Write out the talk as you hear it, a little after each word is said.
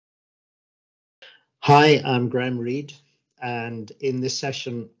Hi, I'm Graham Reed, and in this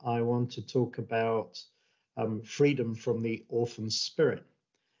session, I want to talk about freedom from the orphan spirit.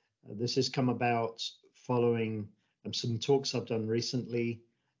 This has come about following some talks I've done recently,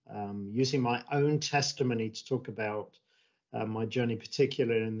 using my own testimony to talk about my journey,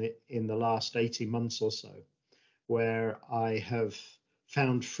 particularly in the last 18 months or so, where I have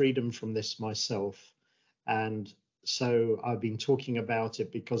found freedom from this myself. And so I've been talking about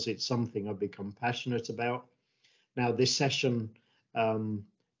it because it's something I've become passionate about. Now, this session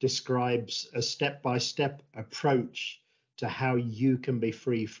describes a step-by-step approach to how you can be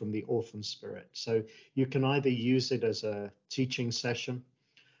free from the orphan spirit. So you can either use it as a teaching session,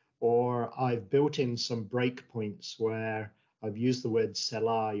 or I've built in some breakpoints where I've used the word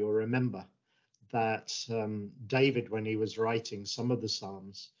Selah, or remember, that David, when he was writing some of the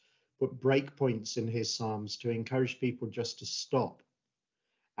Psalms, put breakpoints in his Psalms to encourage people just to stop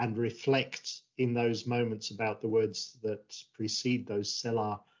and reflect in those moments about the words that precede those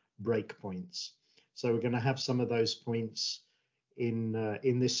Selah breakpoints. So we're going to have some of those points in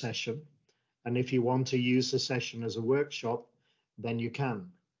this session. And if you want to use the session as a workshop, then you can.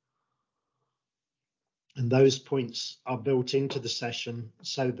 And those points are built into the session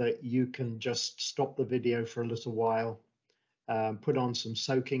so that you can just stop the video for a little while, put on some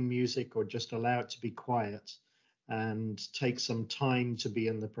soaking music, or just allow it to be quiet and take some time to be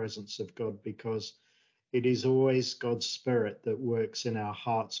in the presence of God, because it is always God's Spirit that works in our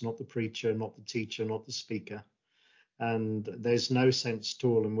hearts, not the preacher, not the teacher, not the speaker. And there's no sense at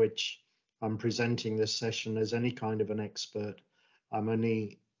all in which I'm presenting this session as any kind of an expert. I'm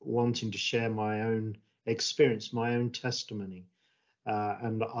only wanting to share my own experience, my own testimony.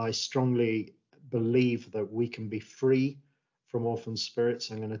 And I strongly believe that we can be free from orphan spirits.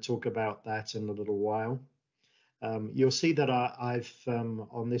 I'm going to talk about that in a little while. You'll see that I've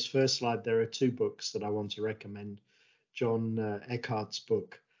on this first slide, there are two books that I want to recommend. John Eckhart's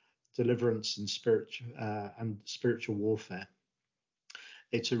book, Deliverance and Spiritual Warfare.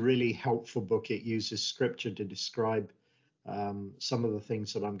 It's a really helpful book. It uses scripture to describe some of the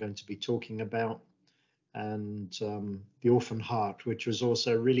things that I'm going to be talking about. And The Orphan Heart, which was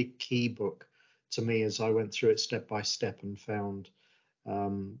also a really key book to me as I went through it step by step and found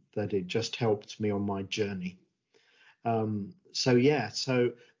that it just helped me on my journey. So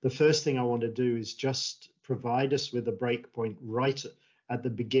the first thing I want to do is just provide us with a break point right at the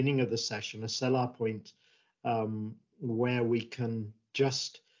beginning of the session, a Selah point, where we can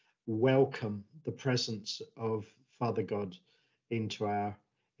just welcome the presence of Father God into our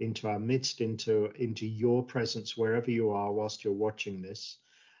midst, into your presence wherever you are whilst you're watching this.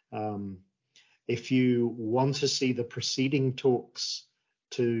 If you want to see the preceding talks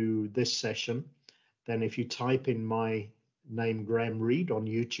to this session, then if you type in my name, Graham Reed, on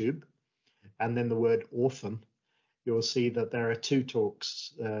YouTube, and then the word orphan, you'll see that there are two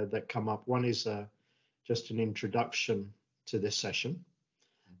talks that come up. One is just an introduction to this session,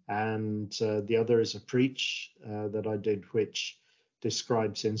 and the other is a preach that I did, which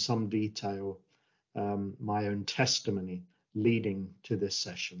describes in some detail my own testimony leading to this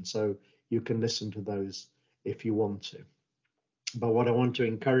session. So you can listen to those if you want to. But what I want to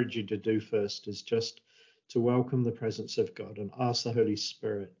encourage you to do first is just to welcome the presence of God and ask the Holy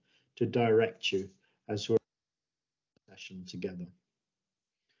Spirit to direct you as we're in the session together.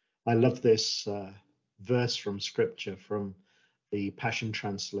 I love this verse from Scripture, from the Passion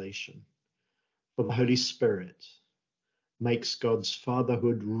Translation. For the Holy Spirit makes God's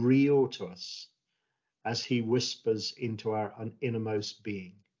fatherhood real to us as he whispers into our innermost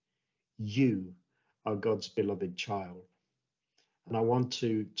being, you are God's beloved child. And I want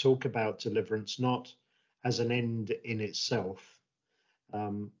to talk about deliverance not as an end in itself,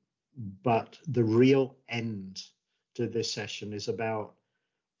 but the real end to this session is about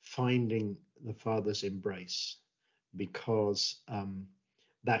finding the Father's embrace, because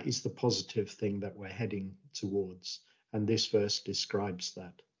that is the positive thing that we're heading towards. And this verse describes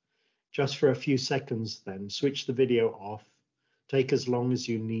that. Just for a few seconds then, switch the video off, take as long as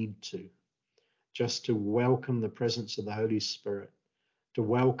you need to, just to welcome the presence of the Holy Spirit, to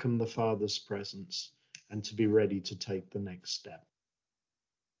welcome the Father's presence, and to be ready to take the next step.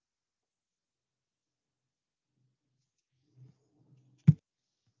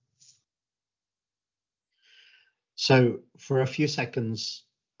 So for a few seconds,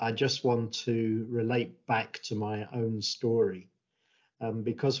 I just want to relate back to my own story,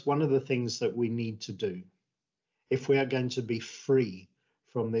 because one of the things that we need to do, if we are going to be free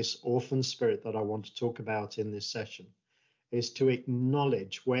from this orphan spirit that I want to talk about in this session, is to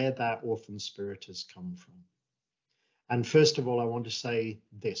acknowledge where that orphan spirit has come from. And first of all, I want to say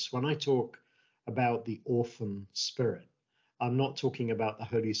this. When I talk about the Orphan Spirit. I'm not talking about the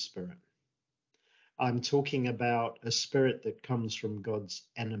Holy Spirit. I'm talking about a spirit that comes from God's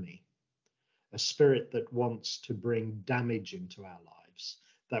enemy, a spirit that wants to bring damage into our lives,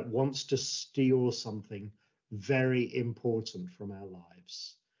 that wants to steal something very important from our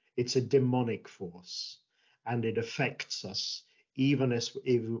lives. It's a demonic force, and it affects us even as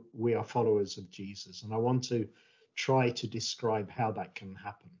if we are followers of Jesus. And I want to try to describe how that can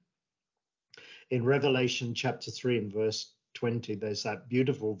happen. In Revelation chapter 3 and verse 20, there's that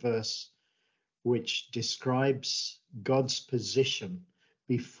beautiful verse which describes God's position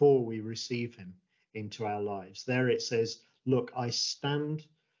before we receive him into our lives. There it says, look, I stand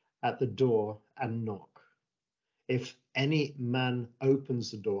at the door and knock. If any man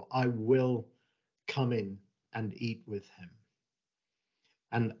opens the door, I will come in and eat with him.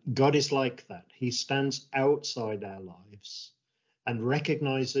 And God is like that. He stands outside our lives and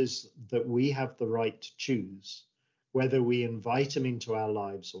recognizes that we have the right to choose whether we invite him into our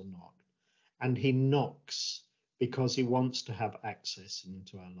lives or not. And he knocks because he wants to have access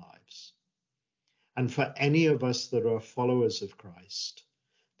into our lives. And for any of us that are followers of Christ,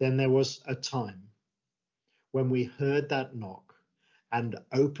 then there was a time when we heard that knock and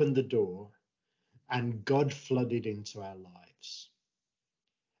opened the door and God flooded into our lives.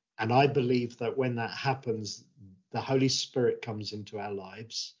 And I believe that when that happens, the Holy Spirit comes into our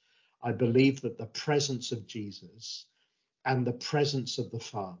lives. I believe that the presence of Jesus and the presence of the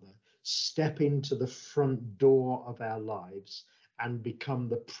Father step into the front door of our lives and become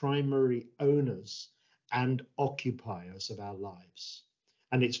the primary owners and occupiers of our lives.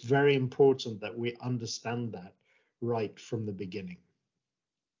 And it's very important that we understand that right from the beginning.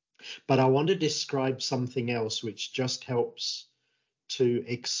 But I want to describe something else which just helps to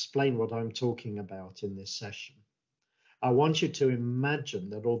explain what I'm talking about in this session. I want you to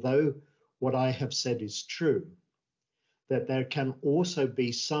imagine that although what I have said is true, that there can also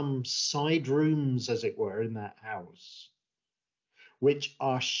be some side rooms, as it were, in that house, which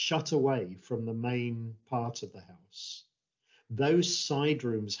are shut away from the main part of the house. Those side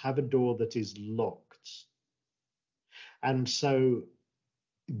rooms have a door that is locked. And so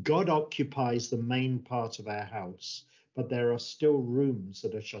God occupies the main part of our house, but there are still rooms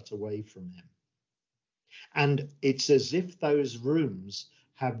that are shut away from him. And it's as if those rooms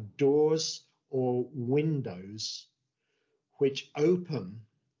have doors or windows which open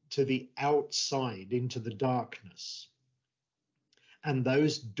to the outside into the darkness. And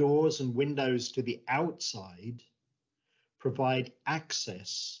those doors and windows to the outside provide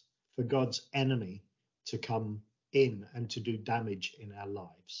access for God's enemy to come in and to do damage in our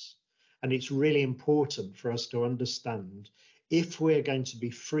lives. And it's really important for us to understand, if we're going to be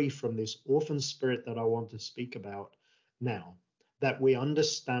free from this orphan spirit that I want to speak about now, that we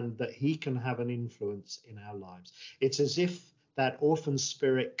understand that he can have an influence in our lives. It's as if that orphan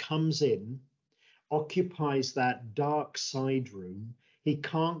spirit comes in, occupies that dark side room. He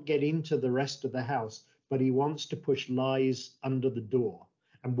can't get into the rest of the house, but he wants to push lies under the door.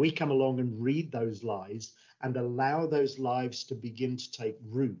 And we come along and read those lies and allow those lies to begin to take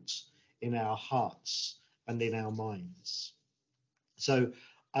root in our hearts and in our minds. So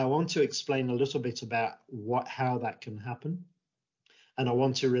I want to explain a little bit about how that can happen. And I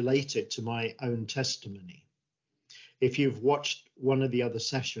want to relate it to my own testimony. If you've watched one of the other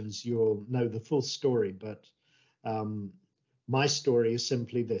sessions, you'll know the full story, but my story is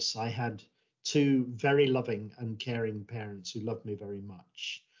simply this. I had two very loving and caring parents who loved me very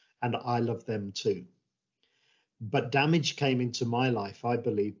much, and I loved them too. But damage came into my life, I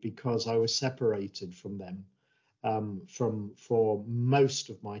believe, because I was separated from them for most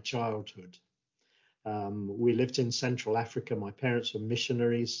of my childhood. We lived in Central Africa. My parents were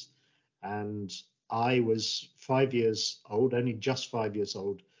missionaries, and I was 5 years old, only just 5 years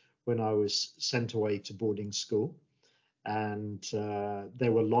old, when I was sent away to boarding school. And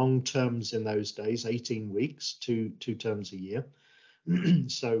there were long terms in those days, 18 weeks, two terms a year.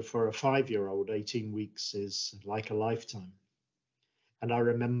 So for a 5-year-old, 18 weeks is like a lifetime. And I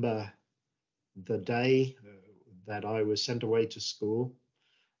remember the day that I was sent away to school.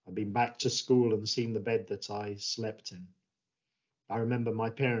 I've been back to school and seen the bed that I slept in. I remember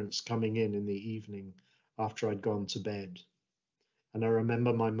my parents coming in the evening after I'd gone to bed. And I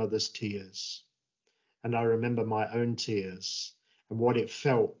remember my mother's tears. And I remember my own tears and what it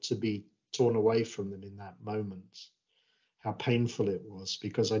felt to be torn away from them in that moment. How painful it was,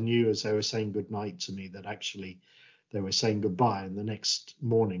 because I knew as they were saying goodnight to me that actually they were saying goodbye, and the next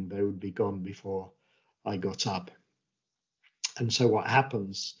morning they would be gone before I got up. And so what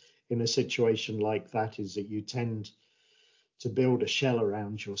happens in a situation like that is that you tend to build a shell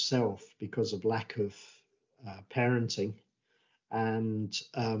around yourself because of lack of parenting. And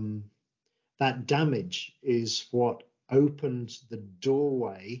that damage is what opened the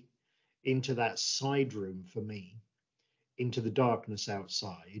doorway into that side room for me, into the darkness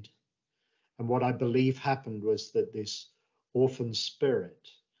outside. And what I believe happened was that this orphan spirit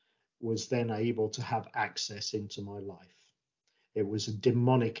was then able to have access into my life. It was a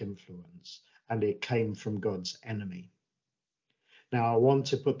demonic influence, and it came from God's enemy. Now, I want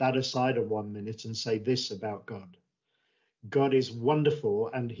to put that aside a 1 minute and say this about God. God is wonderful,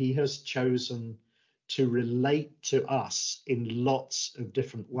 and he has chosen to relate to us in lots of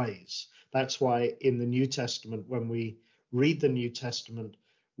different ways. That's why in the New Testament, when we read the New Testament,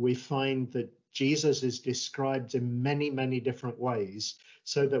 we find that Jesus is described in many, many different ways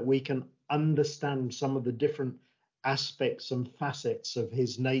so that we can understand some of the different aspects and facets of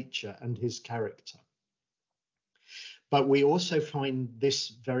his nature and his character. But we also find this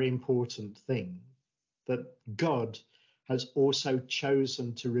very important thing, that God has also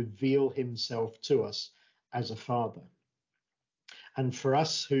chosen to reveal himself to us as a father. And for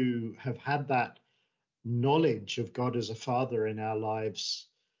us who have had that knowledge of God as a father in our lives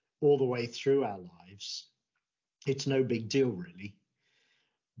all the way through our lives, it's no big deal really.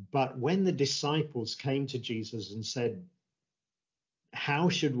 But when the disciples came to Jesus and said, how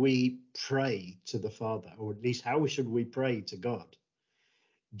should we pray to the Father, or at least how should we pray to God?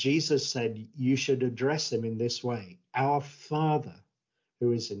 Jesus said, you should address him in this way, our Father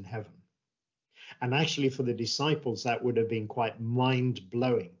who is in heaven. And actually for the disciples, that would have been quite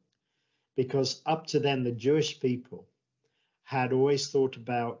mind-blowing, because up to then, the Jewish people had always thought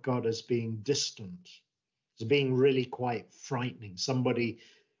about God as being distant, as being really quite frightening, somebody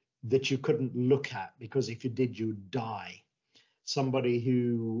that you couldn't look at, because if you did, you'd die. Somebody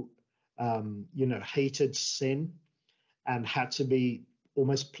who, hated sin and had to be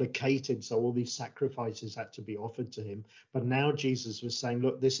almost placated. So all these sacrifices had to be offered to him. But now Jesus was saying,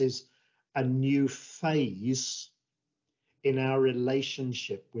 look, this is a new phase in our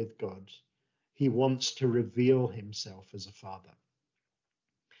relationship with God. He wants to reveal himself as a father.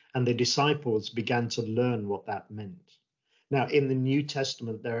 And the disciples began to learn what that meant. Now, in the New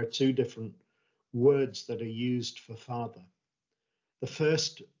Testament, there are two different words that are used for father. The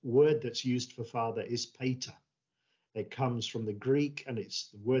first word that's used for father is pater. It comes from the Greek, and it's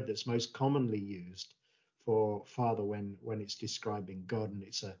the word that's most commonly used for father when it's describing God, and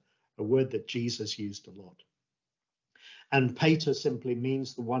it's a word that Jesus used a lot. And pater simply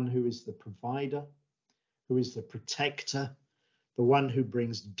means the one who is the provider, who is the protector, the one who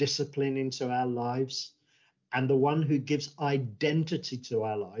brings discipline into our lives, and the one who gives identity to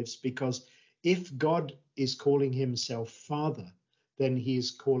our lives. Because if God is calling himself Father, then he is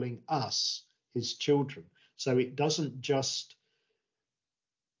calling us his children. So it doesn't just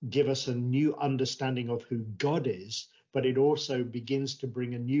give us a new understanding of who God is, but it also begins to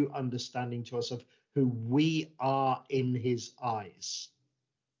bring a new understanding to us of who we are in his eyes.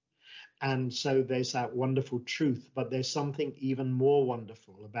 And so there's that wonderful truth, but there's something even more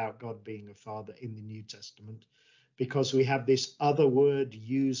wonderful about God being a father in the New Testament, because we have this other word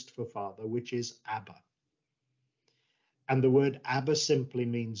used for father, which is Abba. And the word Abba simply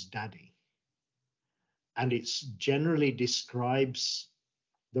means daddy. And it generally describes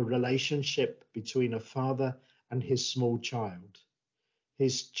the relationship between a father and his small child,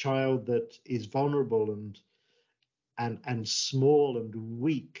 his child that is vulnerable and small and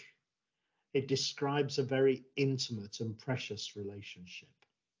weak. It describes a very intimate and precious relationship.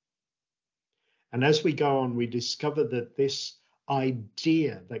 And as we go on, we discover that this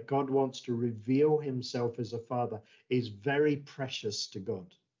idea that God wants to reveal himself as a father is very precious to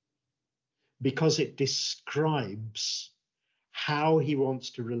God, because it describes how he wants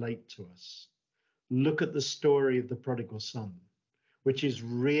to relate to us. Look at the story of the prodigal son, which is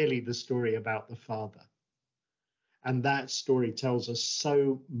really the story about the father. And that story tells us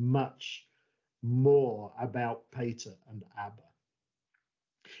so much more about Pater and Abba.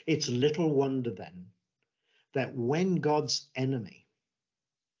 It's little wonder then that when God's enemy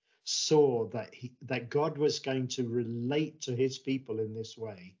saw that God was going to relate to his people in this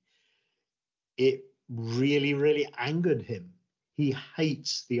way, it really, really angered him. He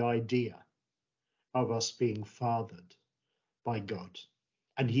hates the idea of us being fathered by God.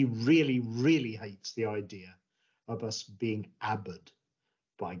 And he really, really hates the idea of us being abbaed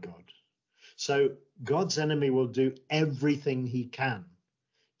by God. So God's enemy will do everything he can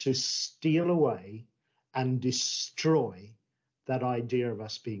to steal away and destroy that idea of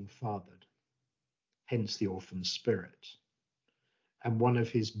us being fathered, hence the orphan spirit. And one of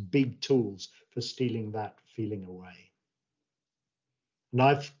his big tools for stealing that feeling away. And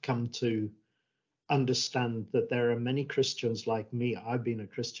I've come to understand that there are many Christians like me. I've been a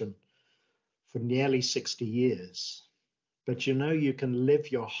Christian for nearly 60 years. But you know, you can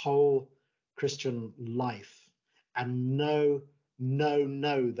live your whole Christian life and know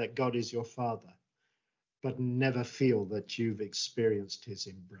that God is your Father, but never feel that you've experienced his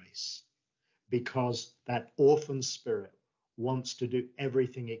embrace, because that orphan spirit wants to do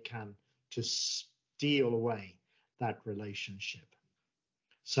everything it can to steal away that relationship.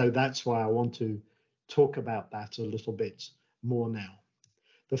 So that's why I want to talk about that a little bit more now.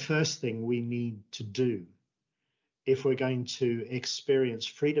 The first thing we need to do if we're going to experience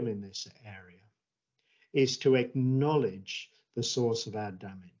freedom in this area is to acknowledge the source of our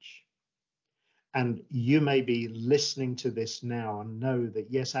damage. And you may be listening to this now and know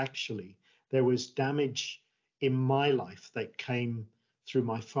that, yes, actually, there was damage in my life that came through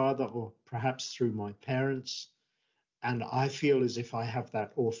my father or perhaps through my parents. And I feel as if I have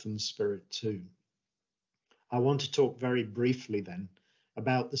that orphan spirit too. I want to talk very briefly then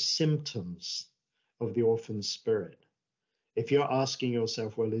about the symptoms of the orphan spirit. If you're asking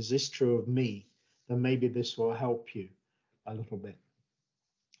yourself, well, is this true of me? Then maybe this will help you a little bit.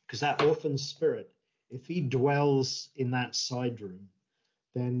 Because that orphan spirit, if he dwells in that side room,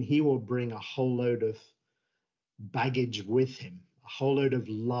 then he will bring a whole load of baggage with him, a whole load of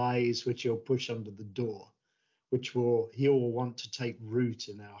lies which he'll push under the door, which he will want to take root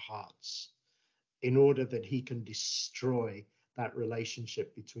in our hearts in order that he can destroy that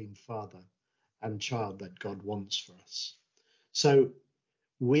relationship between father and child that God wants for us. So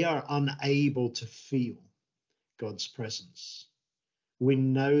we are unable to feel God's presence. We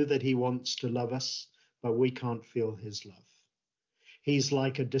know that he wants to love us, but we can't feel his love. He's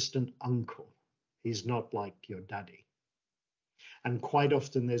like a distant uncle. He's not like your daddy. And quite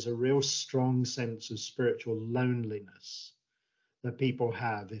often there's a real strong sense of spiritual loneliness that people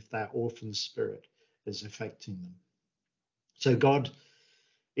have if that orphan spirit is affecting them. So God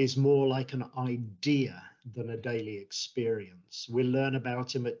is more like an idea than a daily experience. We learn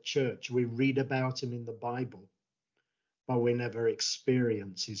about him at church. We read about him in the Bible, but we never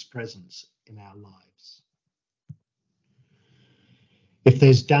experience his presence in our lives. If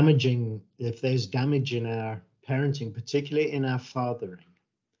there's damage in our parenting, particularly in our fathering,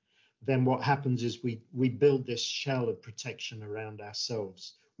 then what happens is we build this shell of protection around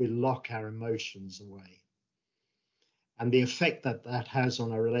ourselves. We lock our emotions away. And the effect that that has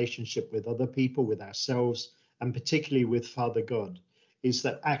on our relationship with other people, with ourselves, and particularly with Father God, is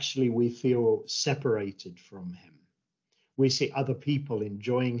that actually we feel separated from him. We see other people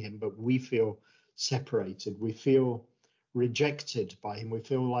enjoying him, but we feel separated. We feel rejected by him. We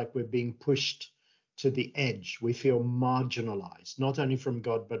feel like we're being pushed to the edge. We feel marginalized, not only from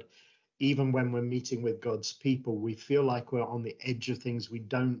God, but even when we're meeting with God's people, we feel like we're on the edge of things. We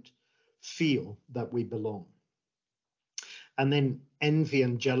don't feel that we belong. And then envy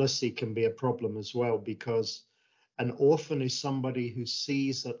and jealousy can be a problem as well, because an orphan is somebody who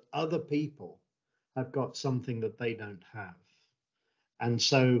sees that other people have got something that they don't have. And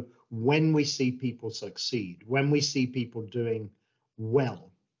so when we see people succeed, when we see people doing well,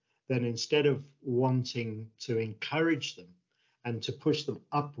 then instead of wanting to encourage them and to push them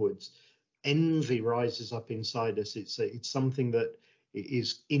upwards, envy rises up inside us. It's something that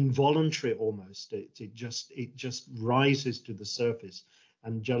is involuntary almost. It just rises to the surface,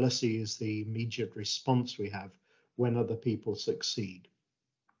 and jealousy is the immediate response we have when other people succeed.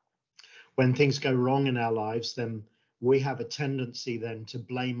 When things go wrong in our lives, then we have a tendency then to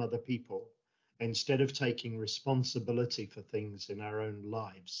blame other people instead of taking responsibility for things in our own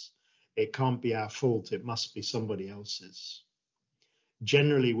lives. It can't be our fault, it must be somebody else's.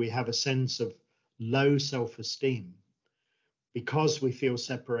 Generally, we have a sense of low self-esteem because we feel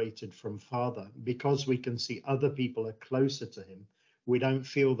separated from Father, because we can see other people are closer to him. We don't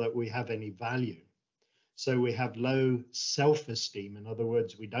feel that we have any value. So we have low self-esteem. In other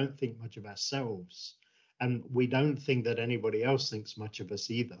words, we don't think much of ourselves, and we don't think that anybody else thinks much of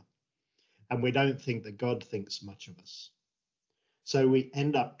us either. And we don't think that God thinks much of us. So we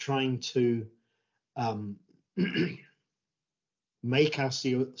end up trying to make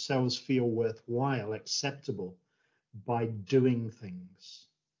ourselves feel worthwhile, acceptable by doing things.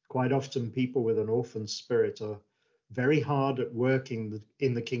 Quite often people with an orphan spirit are very hard at working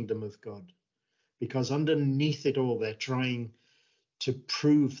in the kingdom of God, because underneath it all, they're trying to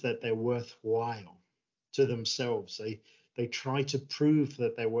prove that they're worthwhile to themselves. They try to prove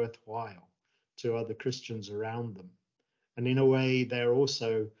that they're worthwhile to other Christians around them. And in a way, they're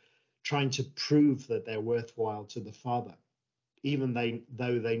also trying to prove that they're worthwhile to the Father, even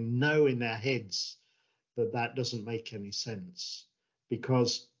though they know in their heads that that doesn't make any sense.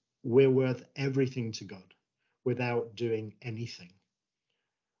 because we're worth everything to God without doing anything.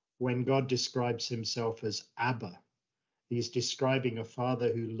 When God describes himself as Abba, he's describing a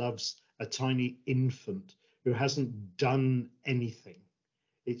father who loves a tiny infant who hasn't done anything.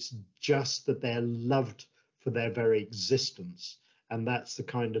 It's just that they're loved for their very existence. And that's the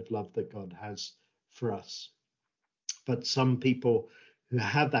kind of love that God has for us. But some people who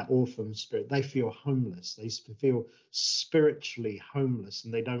have that orphan spirit, they feel homeless. They feel spiritually homeless,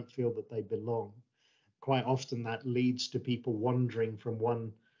 and they don't feel that they belong. Quite often that leads to people wandering from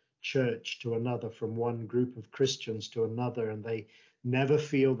one church to another, from one group of Christians to another, and they never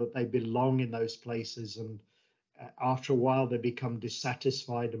feel that they belong in those places. And after a while, they become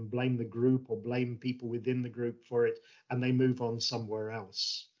dissatisfied and blame the group or blame people within the group for it, and they move on somewhere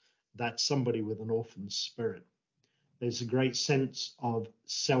else. That's somebody with an orphan spirit. There's a great sense of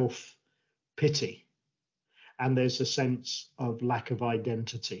self-pity, and there's a sense of lack of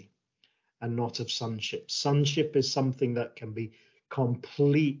identity and not of sonship. Sonship is something that can be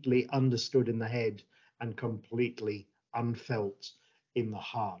completely understood in the head and completely unfelt in the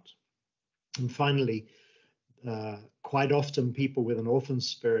heart. And finally, quite often people with an orphan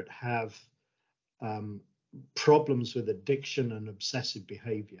spirit have problems with addiction and obsessive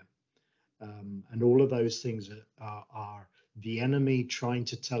behavior. And all of those things are the enemy trying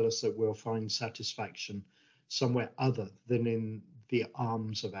to tell us that we'll find satisfaction somewhere other than in the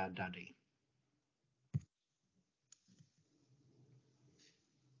arms of our daddy.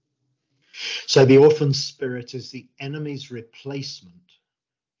 So the orphan spirit is the enemy's replacement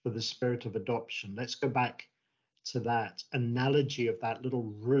for the spirit of adoption. Let's go back to that analogy of that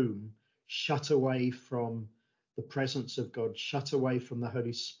little room shut away from the presence of God, shut away from the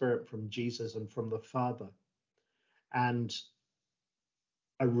Holy Spirit, from Jesus and from the Father, and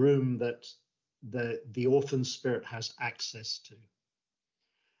a room that the orphan spirit has access to.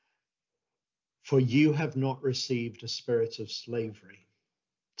 For you have not received a spirit of slavery,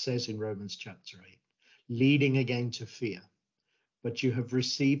 it says in Romans chapter 8, leading again to fear, but you have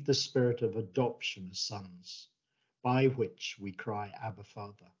received the spirit of adoption as sons, by which we cry, Abba,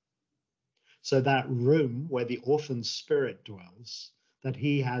 Father. So that room where the orphan spirit dwells, that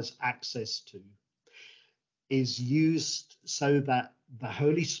he has access to, is used so that the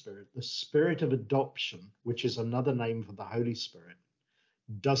Holy Spirit, the spirit of adoption, which is another name for the Holy Spirit,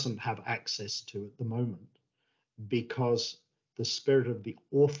 doesn't have access to at the moment, because the spirit of the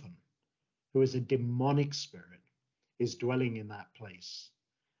orphan, who is a demonic spirit, is dwelling in that place.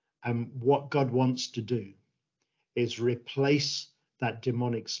 And what God wants to do is replace that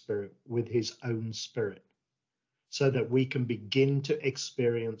demonic spirit with his own spirit, so that we can begin to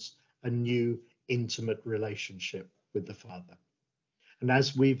experience a new intimate relationship with the Father. And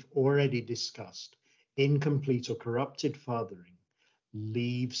as we've already discussed, incomplete or corrupted fathering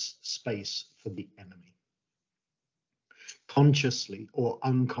leaves space for the enemy. Consciously or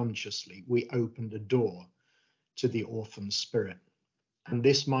unconsciously, we opened a door to the orphan spirit. And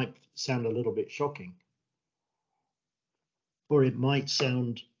this might sound a little bit shocking, or it might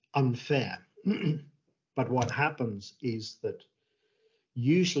sound unfair. But what happens is that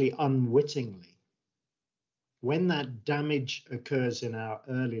usually unwittingly, when that damage occurs in our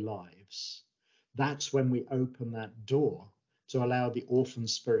early lives, that's when we open that door to allow the orphan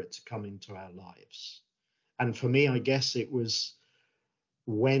spirit to come into our lives. And for me, I guess it was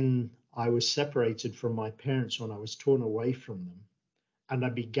when I was separated from my parents, when I was torn away from them, and I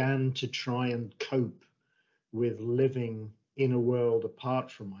began to try and cope with living in a world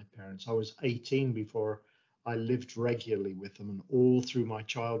apart from my parents. I was 18 before I lived regularly with them, and all through my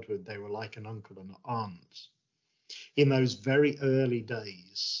childhood, they were like an uncle and aunt. In those very early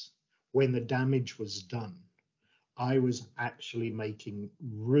days, when the damage was done, I was actually making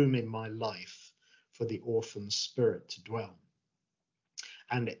room in my life for the orphan spirit to dwell.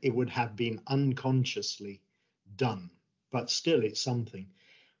 And it would have been unconsciously done, but still it's something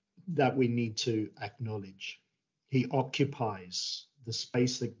that we need to acknowledge. He occupies the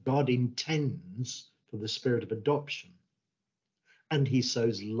space that God intends for the spirit of adoption. And he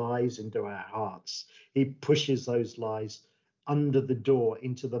sows lies into our hearts. He pushes those lies under the door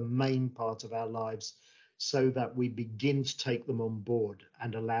into the main part of our lives, so that we begin to take them on board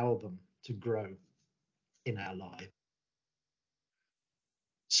and allow them to grow in our life.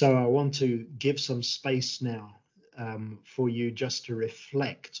 So I want to give some space now for you just to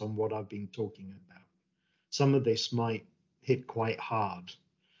reflect on what I've been talking about. Some of this might hit quite hard.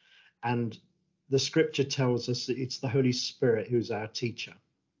 And the scripture tells us that it's the Holy Spirit who's our teacher.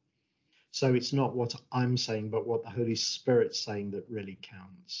 So it's not what I'm saying, but what the Holy Spirit's saying that really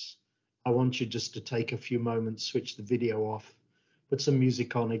counts. I want you just to take a few moments, switch the video off, put some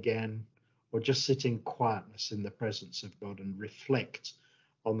music on again, or just sit in quietness in the presence of God and reflect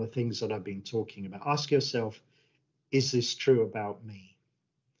on the things that I've been talking about. Ask yourself, is this true about me?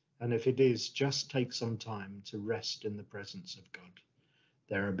 And if it is, just take some time to rest in the presence of God.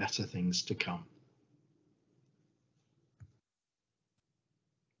 There are better things to come.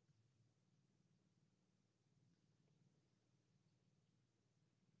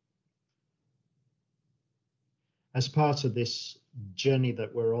 As part of this journey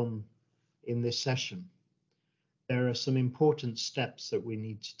that we're on in this session, there are some important steps that we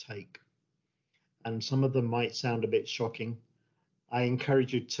need to take. And some of them might sound a bit shocking. I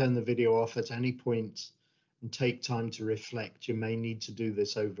encourage you to turn the video off at any point and take time to reflect. You may need to do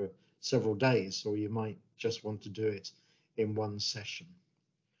this over several days, or you might just want to do it in one session.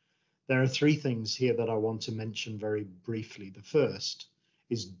 There are three things here that I want to mention very briefly. The first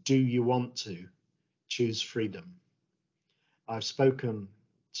is, do you want to choose freedom? I've spoken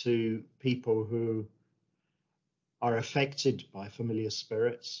to people who are affected by familiar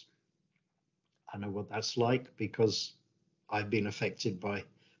spirits. I know what that's like because I've been affected by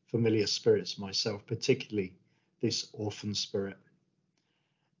familiar spirits myself, particularly this orphan spirit.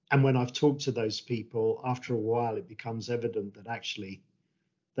 And when I've talked to those people, after a while, it becomes evident that actually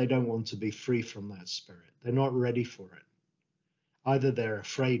they don't want to be free from that spirit. They're not ready for it. Either they're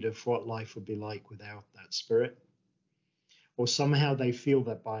afraid of what life would be like without that spirit, or somehow they feel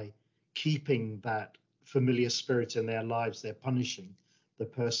that by keeping that familiar spirit in their lives, they're punishing the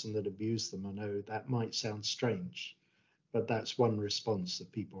person that abused them. I know that might sound strange, but that's one response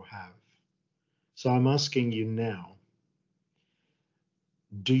that people have. So I'm asking you now,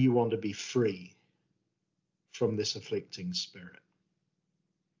 do you want to be free from this afflicting spirit?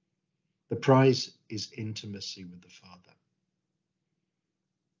 The prize is intimacy with the Father.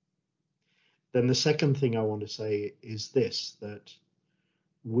 Then the second thing I want to say is this, that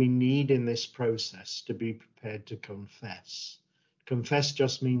we need in this process to be prepared to confess. Confess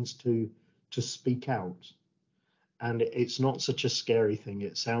just means to speak out. And it's not such a scary thing.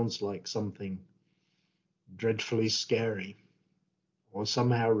 It sounds like something dreadfully scary or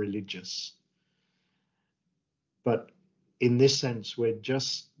somehow religious. But in this sense, we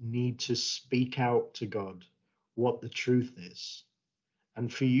just need to speak out to God what the truth is.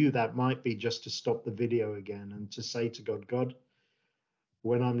 And for you, that might be just to stop the video again and to say to God, God,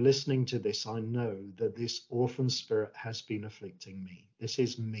 when I'm listening to this, I know that this orphan spirit has been afflicting me. This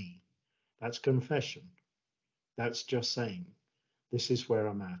is me. That's confession. That's just saying, this is where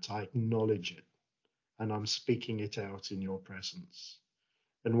I'm at. I acknowledge it and I'm speaking it out in your presence.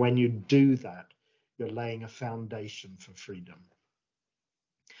 And when you do that, you're laying a foundation for freedom.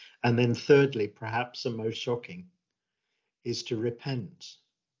 And then thirdly, perhaps the most shocking, is to repent.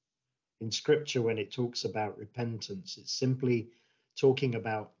 In scripture, when it talks about repentance, it's simply talking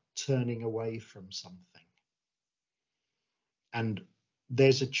about turning away from something. And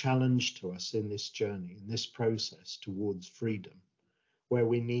there's a challenge to us in this journey, in this process towards freedom, where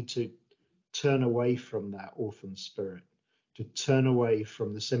we need to turn away from that orphan spirit, to turn away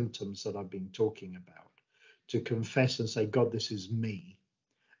from the symptoms that I've been talking about, to confess and say, God, this is me.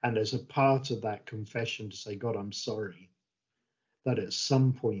 And as a part of that confession, to say, God, I'm sorry that at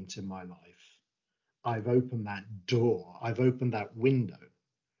some point in my life, I've opened that door, I've opened that window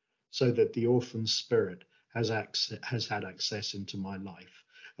so that the orphan spirit has had access into my life,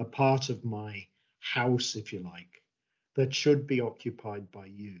 a part of my house, if you like, that should be occupied by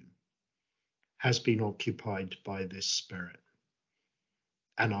you, has been occupied by this spirit.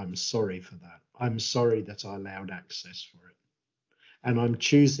 And I'm sorry for that. I'm sorry that I allowed access for it. And I'm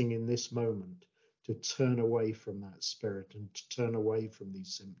choosing in this moment to turn away from that spirit and to turn away from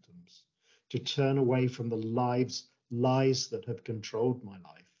these symptoms, to turn away from the lies that have controlled my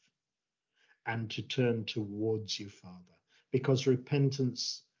life, and to turn towards you, Father. Because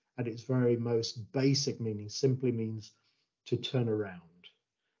repentance, at its very most basic meaning, simply means to turn around.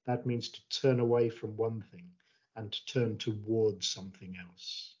 That means to turn away from one thing and to turn towards something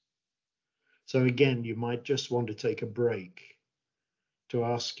else. So again, you might just want to take a break to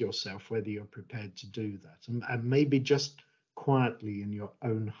ask yourself whether you're prepared to do that, and maybe just quietly in your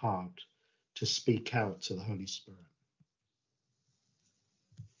own heart to speak out to the Holy Spirit.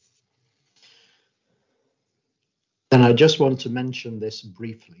 And I just want to mention this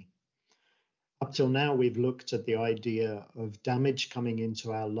briefly. Up till now, we've looked at the idea of damage coming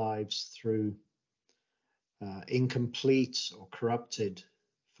into our lives through incomplete or corrupted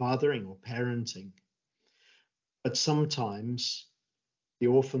fathering or parenting. But sometimes the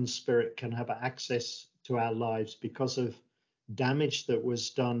orphan spirit can have access to our lives because of damage that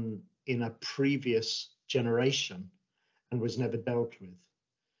was done in a previous generation. and was never dealt with.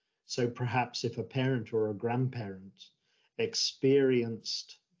 So perhaps if a parent or a grandparent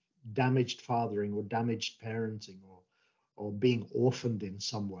experienced damaged fathering or damaged parenting, or being orphaned in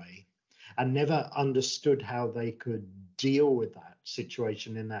some way, and never understood how they could deal with that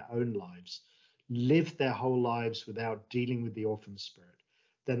situation in their own lives, live their whole lives without dealing with the orphan spirit,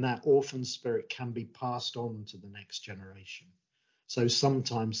 then that orphan spirit can be passed on to the next generation. So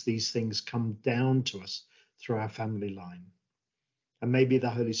sometimes these things come down to us through our family line. And maybe the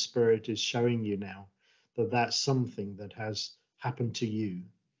Holy Spirit is showing you now that that's something that has happened to you, in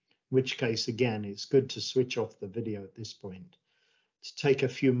which case, again, it's good to switch off the video at this point, to take a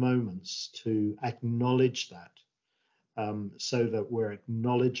few moments to acknowledge that, so that we're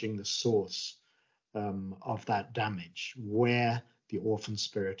acknowledging the source of that damage, where the orphan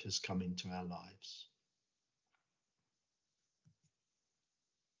spirit has come into our lives.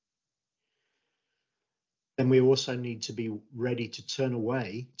 Then we also need to be ready to turn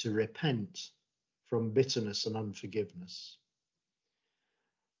away, to repent from bitterness and unforgiveness.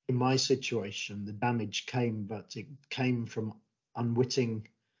 In my situation, the damage came, but it came from unwitting,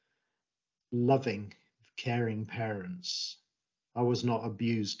 loving, caring parents. I was not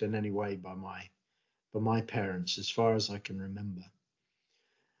abused in any way by my parents, as far as I can remember.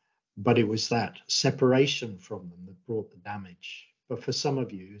 But it was that separation from them that brought the damage. But for some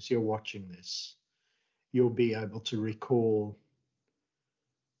of you, as you're watching this, you'll be able to recall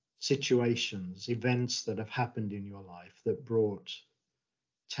situations, events that have happened in your life that brought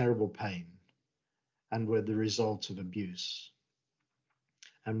terrible pain and were the result of abuse.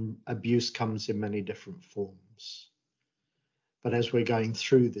 And abuse comes in many different forms. But as we're going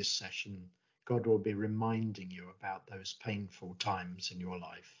through this session, God will be reminding you about those painful times in your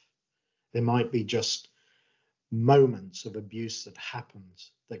life. There might be just moments of abuse that happened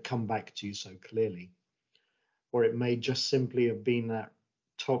that come back to you so clearly. Or it may just simply have been that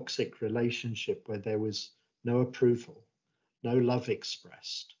toxic relationship where there was no approval, no love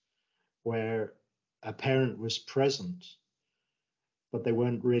expressed, where a parent was present, but they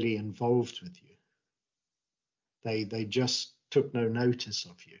weren't really involved with you. They just took no notice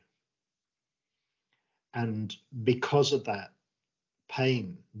of you. And because of that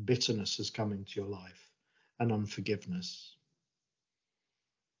pain, bitterness has come into your life, and unforgiveness.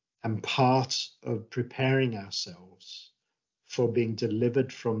 And part of preparing ourselves for being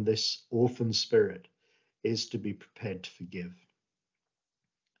delivered from this orphan spirit is to be prepared to forgive.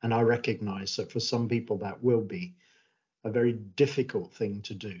 And I recognize that for some people that will be a very difficult thing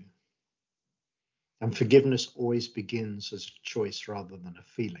to do. And forgiveness always begins as a choice rather than a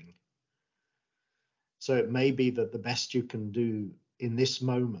feeling. So it may be that the best you can do in this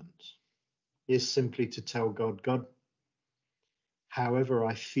moment is simply to tell God, God, however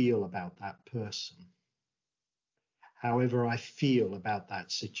I feel about that person, however I feel about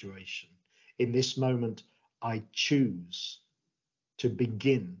that situation, in this moment, I choose to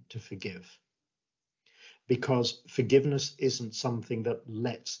begin to forgive. Because forgiveness isn't something that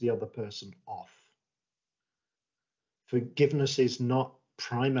lets the other person off. Forgiveness is not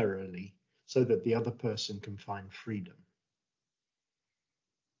primarily so that the other person can find freedom.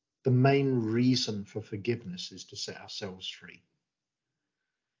 The main reason for forgiveness is to set ourselves free.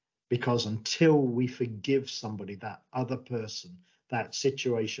 Because until we forgive somebody, that other person, that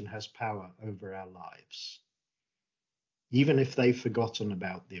situation has power over our lives. Even if they've forgotten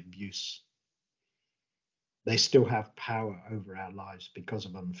about the abuse, they still have power over our lives because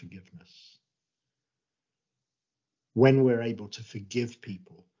of unforgiveness. When we're able to forgive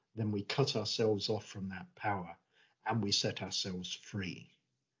people, then we cut ourselves off from that power and we set ourselves free.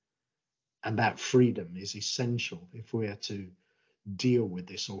 And that freedom is essential if we are to deal with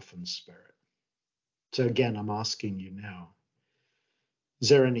this orphan spirit. So again, I'm asking you now, is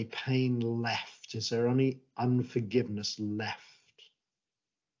there any pain left? Is there any unforgiveness left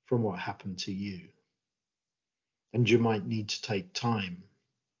from what happened to you? And you might need to take time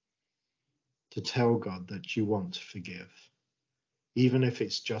to tell God that you want to forgive, even if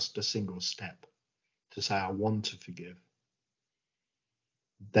it's just a single step to say, I want to forgive.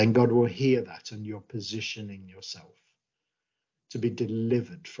 Then God will hear that, and you're positioning yourself to be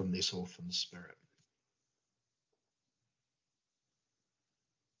delivered from this orphan spirit.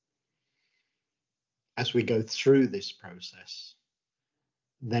 As we go through this process,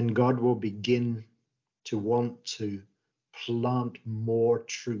 then God will begin to want to plant more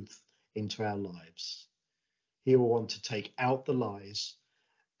truth into our lives. He will want to take out the lies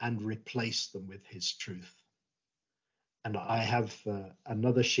and replace them with his truth. And I have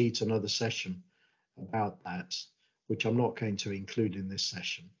another sheet, another session about that, which I'm not going to include in this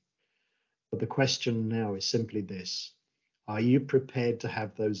session. But the question now is simply this: Are you prepared to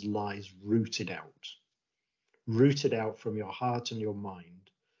have those lies rooted out from your heart and your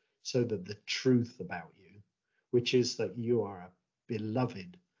mind, so that the truth about you, which is that you are a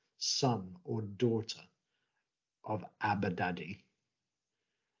beloved son or daughter of Abba Daddy,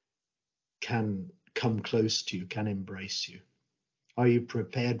 can come close to you, can embrace you? Are you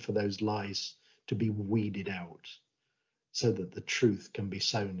prepared for those lies to be weeded out, so that the truth can be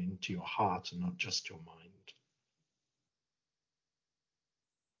sown into your heart and not just your mind?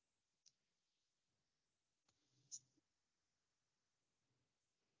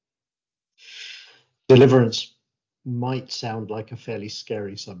 Deliverance might sound like a fairly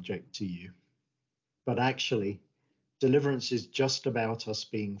scary subject to you, but actually, deliverance is just about us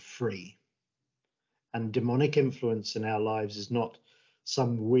being free. And demonic influence in our lives is not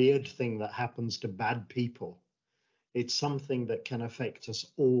some weird thing that happens to bad people. It's something that can affect us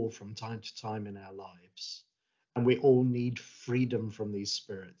all from time to time in our lives. And we all need freedom from these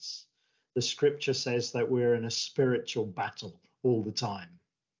spirits. The scripture says that we're in a spiritual battle all the time.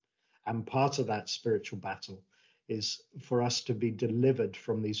 And part of that spiritual battle is for us to be delivered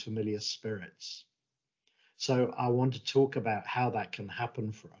from these familiar spirits. So I want to talk about how that can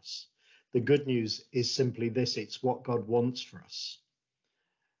happen for us. The good news is simply this: it's what God wants for us.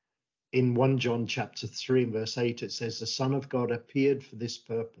 In 1 John chapter 3 and verse 8, it says, the Son of God appeared for this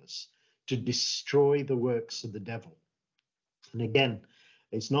purpose, to destroy the works of the devil. And again,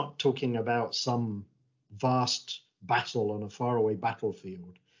 it's not talking about some vast battle on a faraway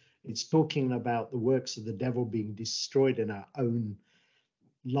battlefield. It's talking about the works of the devil being destroyed in our own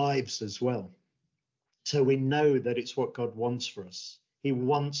lives as well. So we know that it's what God wants for us. He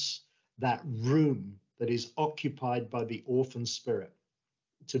wants that room that is occupied by the orphan spirit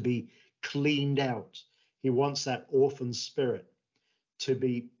to be cleaned out. He wants that orphan spirit to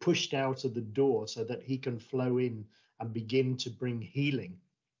be pushed out of the door so that he can flow in and begin to bring healing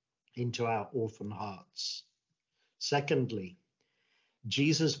into our orphan hearts. Secondly,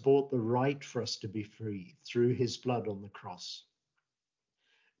 Jesus bought the right for us to be free through his blood on the cross.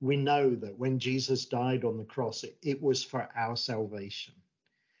 We know that when Jesus died on the cross, it was for our salvation.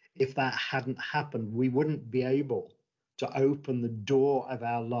 If that hadn't happened, we wouldn't be able to open the door of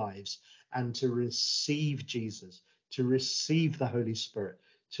our lives and to receive Jesus, to receive the Holy Spirit,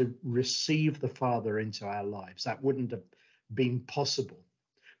 to receive the Father into our lives. That wouldn't have been possible.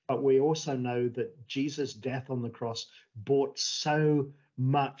 But we also know that Jesus' death on the cross bought so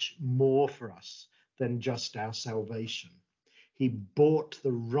much more for us than just our salvation. He bought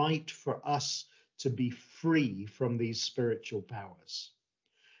the right for us to be free from these spiritual powers.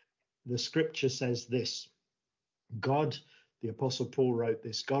 The scripture says this: God, the Apostle Paul wrote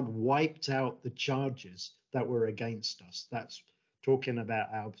this, God wiped out the charges that were against us. That's talking about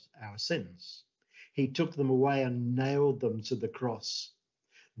our sins. He took them away and nailed them to the cross.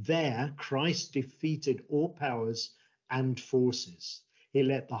 There, Christ defeated all powers and forces. He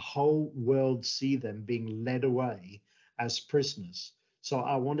let the whole world see them being led away as prisoners. So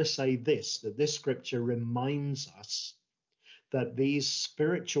I want to say this, that this scripture reminds us that these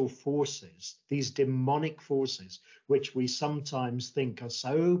spiritual forces, these demonic forces, which we sometimes think are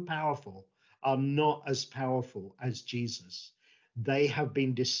so powerful, are not as powerful as Jesus. They have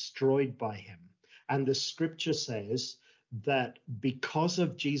been destroyed by him. And the scripture says that because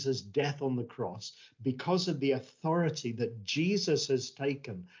of Jesus' death on the cross, because of the authority that Jesus has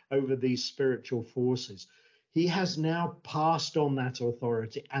taken over these spiritual forces, he has now passed on that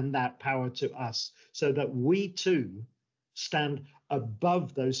authority and that power to us, so that we too stand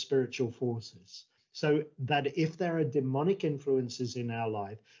above those spiritual forces, so that if there are demonic influences in our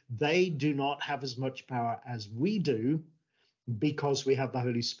life, they do not have as much power as we do, because we have the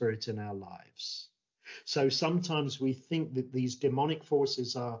Holy Spirit in our lives. So sometimes we think that these demonic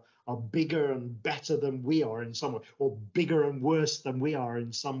forces are bigger and better than we are in some way, or bigger and worse than we are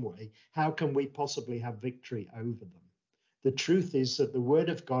in some way. How can we possibly have victory over them? The truth is that the Word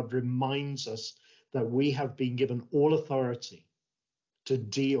of God reminds us that we have been given all authority to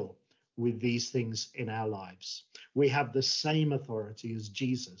deal with these things in our lives. We have the same authority as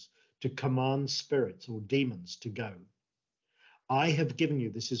Jesus to command spirits or demons to go. I have given you,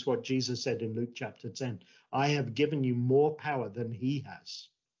 this is what Jesus said in Luke chapter 10, I have given you more power than he has.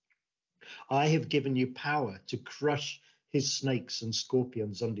 I have given you power to crush his snakes and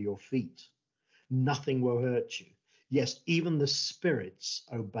scorpions under your feet. Nothing will hurt you. Yes, even the spirits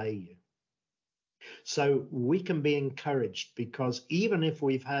obey you. So we can be encouraged, because even if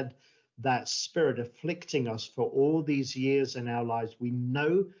we've had that spirit afflicting us for all these years in our lives, we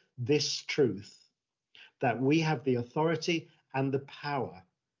know this truth, that we have the authority and the power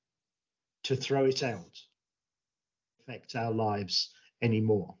to throw it out. affect our lives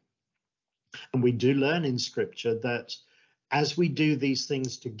anymore. And we do learn in Scripture that as we do these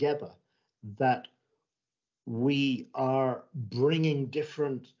things together, that we are bringing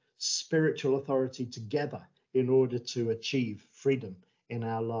different spiritual authority together in order to achieve freedom in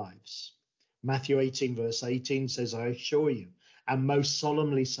our lives. Matthew 18 verse 18 says, I assure you and most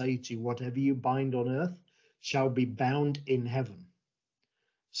solemnly say to you, whatever you bind on earth shall be bound in heaven.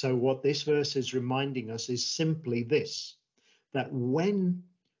 So what this verse is reminding us is simply this, that when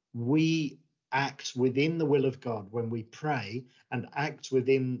we act within the will of God, when we pray and act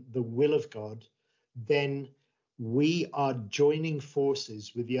within the will of God, then we are joining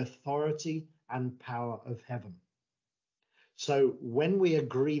forces with the authority and power of heaven. So when we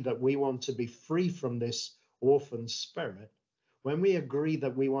agree that we want to be free from this orphan spirit, when we agree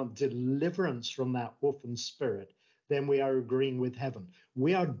that we want deliverance from that orphan spirit, then we are agreeing with heaven.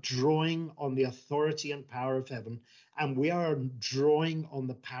 We are drawing on the authority and power of heaven, and we are drawing on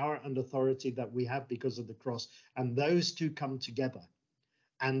the power and authority that we have because of the cross. And those two come together.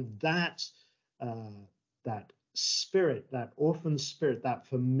 And that spirit, that orphan spirit, that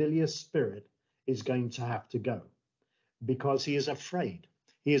familiar spirit is going to have to go because he is afraid.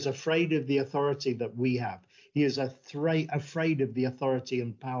 He is afraid of the authority that we have. He is afraid of the authority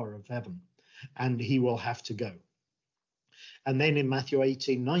and power of heaven, and he will have to go. And then in Matthew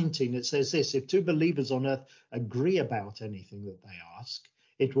 18:19, it says this, if two believers on earth agree about anything that they ask,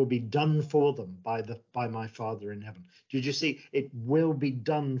 it will be done for them by my Father in heaven. Did you see? It will be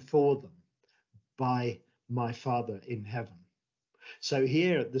done for them by my Father in heaven. So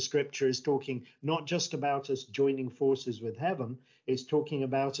here the scripture is talking not just about us joining forces with heaven, it's talking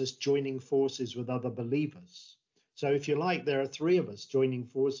about us joining forces with other believers. So if you like, there are three of us joining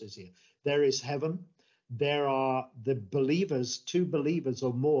forces here. There is heaven. There are the believers, two believers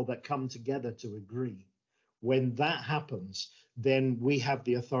or more that come together to agree. When that happens, then we have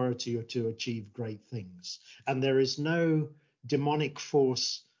the authority to achieve great things. And there is no demonic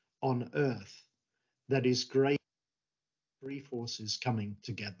force on earth that is great. Three forces coming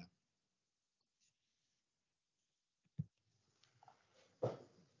together.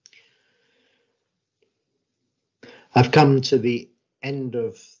 I've come to the end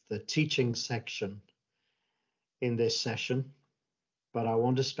of the teaching section in this session, but I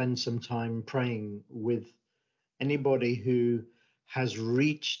want to spend some time praying with anybody who has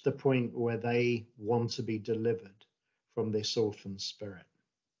reached the point where they want to be delivered from this orphan spirit.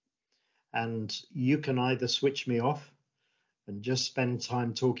 And you can either switch me off and just spend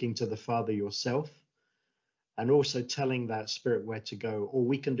time talking to the Father yourself and also telling that spirit where to go, or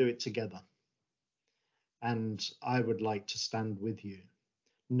we can do it together. And I would like to stand with you,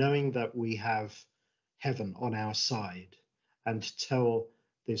 knowing that we have heaven on our side, and tell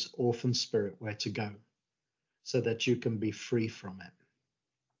this orphan spirit where to go so that you can be free from it.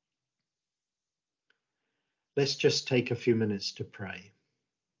 Let's just take a few minutes to pray.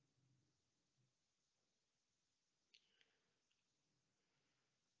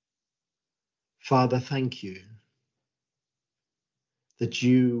 Father, thank you that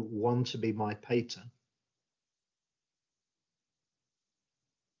you want to be my pater.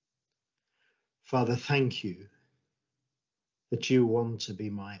 Father, thank you that you want to be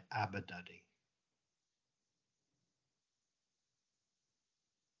my Abba Daddy.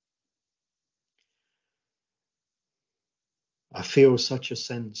 I feel such a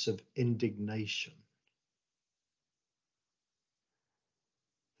sense of indignation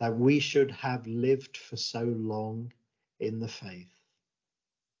that we should have lived for so long in the faith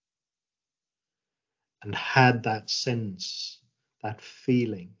and had that sense, that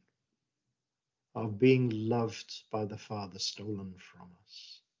feeling of being loved by the Father stolen from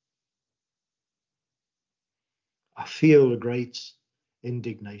us. I feel a great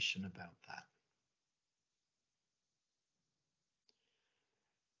indignation about that.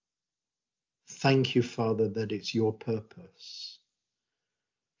 Thank you, Father, that it's your purpose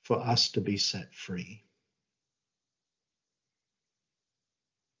for us to be set free.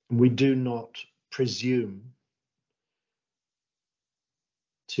 We do not presume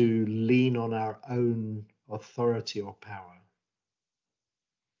to lean on our own authority or power,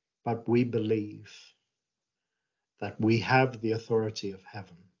 but we believe that we have the authority of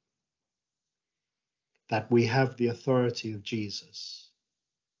heaven, that we have the authority of Jesus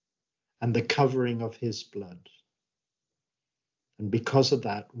and the covering of his blood. And because of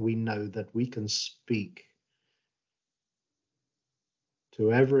that, we know that we can speak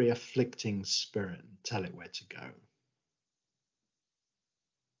to every afflicting spirit and tell it where to go.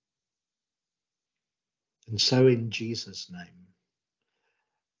 And so in Jesus' name,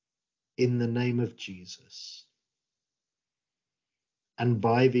 in the name of Jesus, and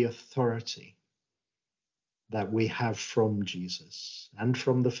by the authority that we have from Jesus and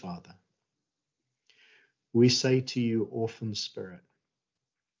from the Father, we say to you, Orphan Spirit,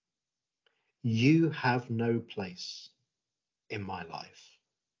 you have no place in my life.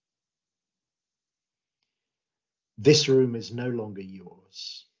 This room is no longer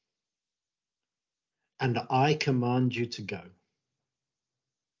yours. And I command you to go.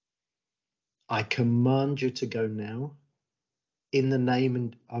 I command you to go now in the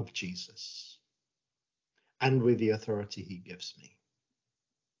name of Jesus and with the authority he gives me.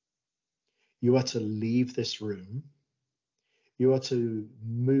 You are to leave this room. You are to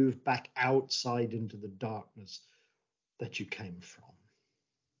move back outside into the darkness that you came from,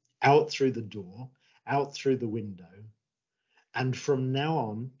 out through the door, out through the window. And from now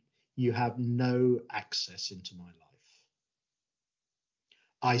on, you have no access into my life.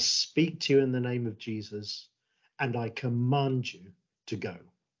 I speak to you in the name of Jesus, and I command you to go.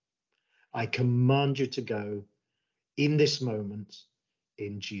 I command you to go in this moment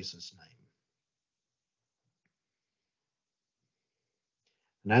in Jesus' name.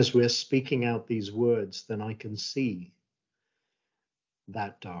 And as we're speaking out these words, then I can see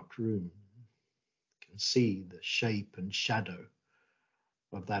that dark room. I can see the shape and shadow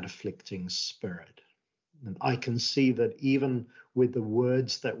of that afflicting spirit. And I can see that even with the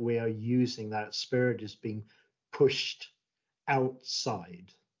words that we are using, that spirit is being pushed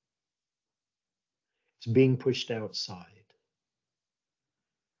outside. It's being pushed outside.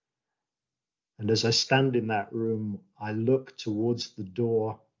 And as I stand in that room, I look towards the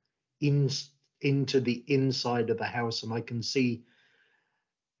door into the inside of the house, and I can see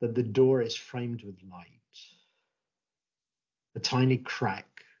that the door is framed with light. A tiny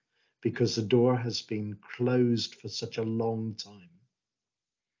crack, because the door has been closed for such a long time.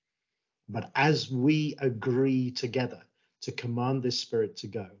 But as we agree together to command this spirit to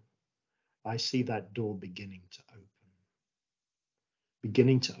go, I see that door beginning to open.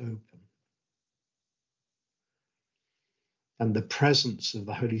 Beginning to open. And the presence of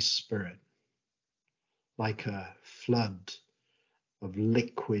the Holy Spirit, like a flood of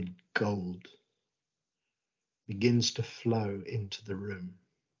liquid gold, begins to flow into the room,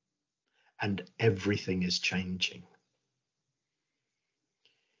 and everything is changing.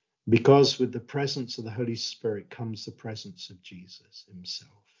 Because with the presence of the Holy Spirit comes the presence of Jesus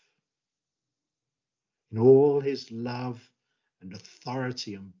himself. In all his love and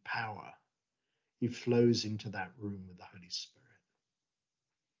authority and power, he flows into that room with the Holy Spirit.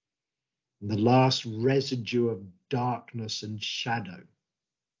 And the last residue of darkness and shadow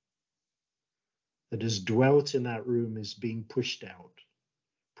that has dwelt in that room is being pushed out,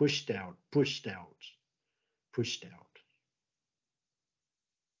 pushed out, pushed out, pushed out.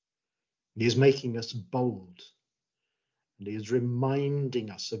 He is making us bold, and he is reminding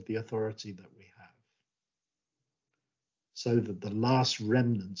us of the authority that we have, so that the last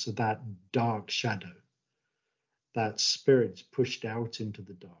remnants of that dark shadow, that spirit is pushed out into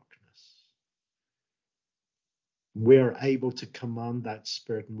the darkness. We are able to command that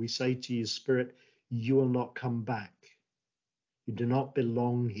spirit, and we say to you, Spirit, you will not come back. You do not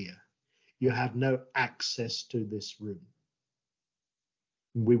belong here. You have no access to this room.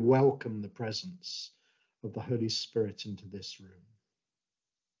 We welcome the presence of the Holy Spirit into this room.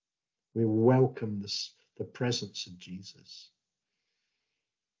 We welcome the presence of Jesus.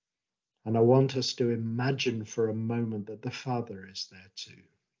 And I want us to imagine for a moment that the Father is there too.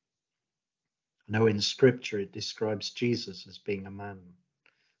 I know in Scripture it describes Jesus as being a man,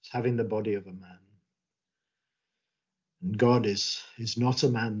 as having the body of a man. And God is not a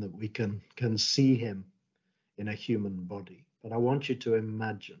man that we can see him in a human body. But I want you to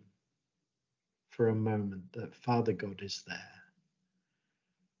imagine for a moment that Father God is there,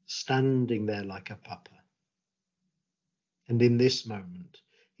 standing there like a papa. And in this moment,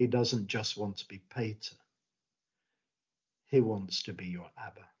 he doesn't just want to be Peter. He wants to be your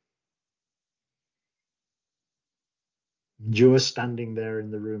Abba. And you are standing there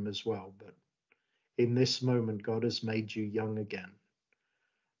in the room as well, but in this moment, God has made you young again.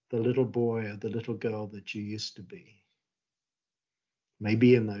 The little boy or the little girl that you used to be.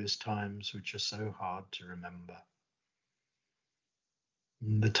 Maybe in those times which are so hard to remember.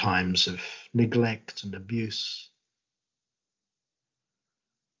 The times of neglect and abuse.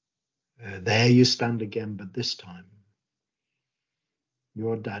 There you stand again, but this time,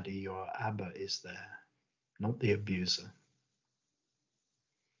 your daddy, your Abba is there, not the abuser.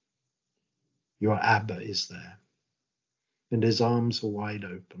 Your Abba is there, and his arms are wide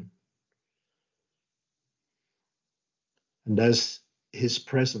open. And as his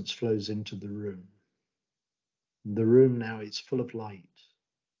presence flows into the room now is full of light.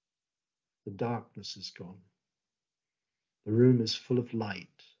 The darkness is gone. The room is full of light.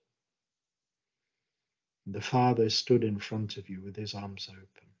 The Father stood in front of you with his arms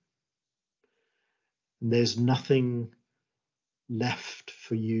open. And there's nothing left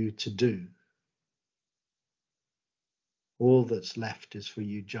for you to do. All that's left is for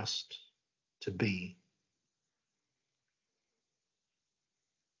you just to be.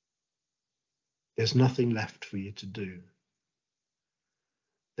 There's nothing left for you to do.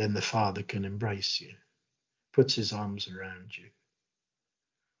 Then the Father can embrace you, puts his arms around you.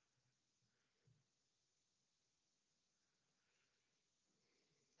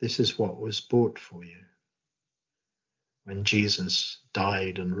 This is what was bought for you when Jesus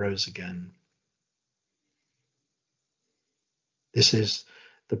died and rose again. This is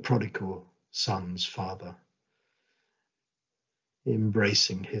the prodigal son's father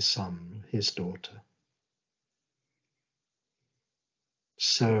embracing his son, his daughter.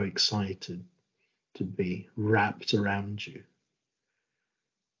 So excited to be wrapped around you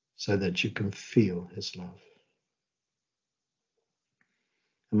so that you can feel his love.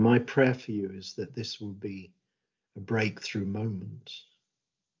 And my prayer for you is that this will be a breakthrough moment.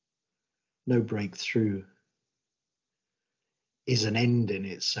 No breakthrough is an end in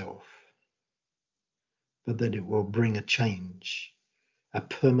itself, but that it will bring a change, a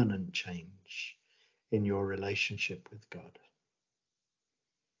permanent change in your relationship with God.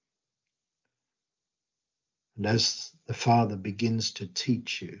 And as the Father begins to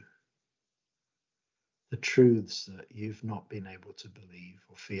teach you the truths that you've not been able to believe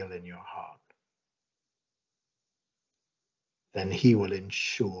or feel in your heart, then he will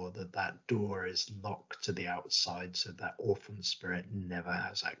ensure that that door is locked to the outside so that orphan spirit never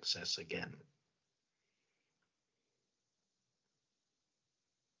has access again.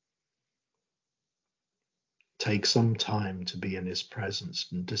 Take some time to be in his presence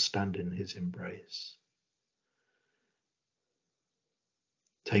and to stand in his embrace.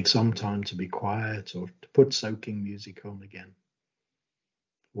 Take some time to be quiet or to put soaking music on again.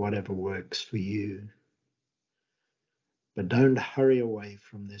 Whatever works for you. But don't hurry away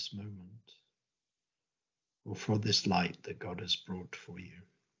from this moment or for this light that God has brought for you.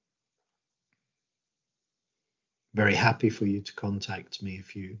 Very happy for you to contact me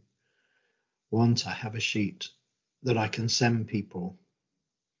if you want. I have a sheet that I can send people,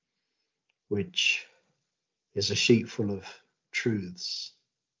 which is a sheet full of truths,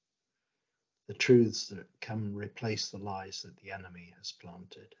 the truths that can replace the lies that the enemy has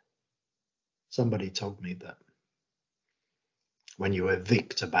planted. Somebody told me that when you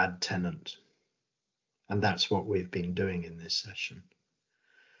evict a bad tenant, and that's what we've been doing in this session,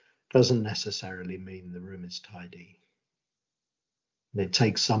 doesn't necessarily mean the room is tidy. And it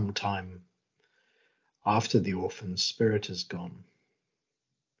takes some time after the orphan spirit has gone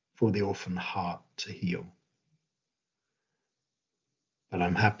for the orphan heart to heal. But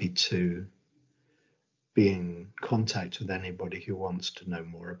I'm happy to be in contact with anybody who wants to know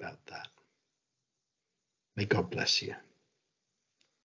more about that. May God bless you.